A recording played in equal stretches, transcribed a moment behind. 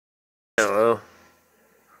Hello,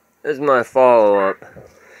 this is my follow-up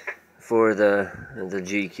for the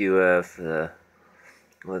GQF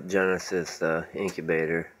with Genesis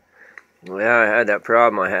incubator. Yeah, I had that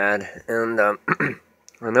problem I had, and I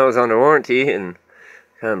know it was under warranty and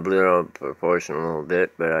kind of blew it out of proportion a little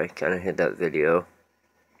bit, but I kind of hit that video.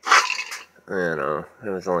 And it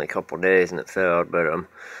was only a couple days and it failed, but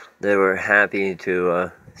they were happy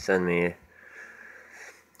to send me,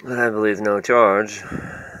 I believe, no charge,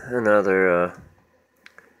 another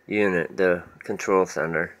unit, the control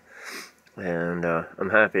center. And I'm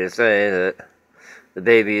happy to say that the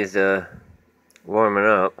baby is warming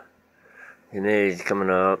up. Humidity's coming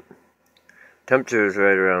up. Temperature is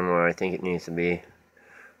right around where I think it needs to be.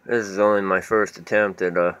 This is only my first attempt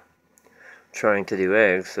at trying to do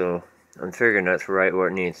eggs, so I'm figuring that's right where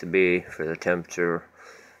it needs to be for the temperature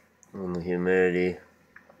and the humidity.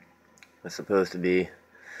 It's supposed to be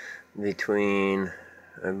between,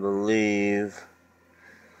 I believe,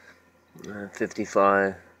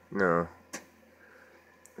 45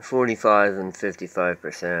 and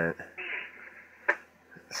 55%.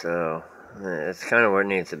 So it's kind of where it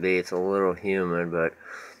needs to be. It's a little humid, but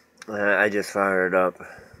I just fired it up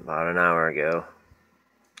about an hour ago.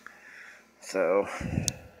 So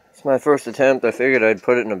it's my first attempt. I figured I'd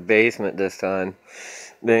put it in a basement this time,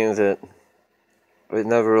 being that it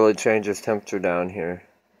never really changes temperature down here.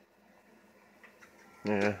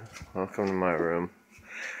 Yeah, welcome to my room.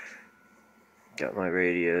 Got my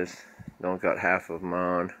radios. Don't got half of them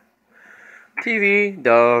on. TV,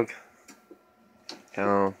 dog,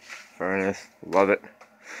 kennel, furnace, love it.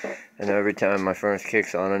 And every time my furnace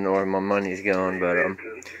kicks on, I know where my money's going. But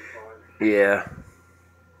yeah,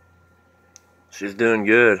 she's doing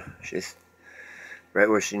good. She's right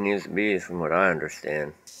where she needs to be, from what I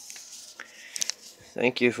understand.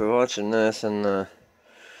 Thank you for watching this, and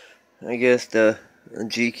I guess the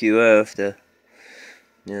GQF,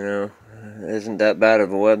 isn't that bad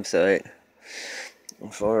of a website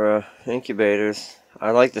for incubators.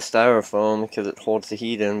 I like the styrofoam because it holds the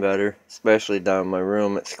heat in better, especially down in my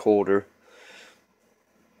room. It's colder,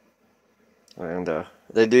 and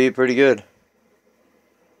they do you pretty good.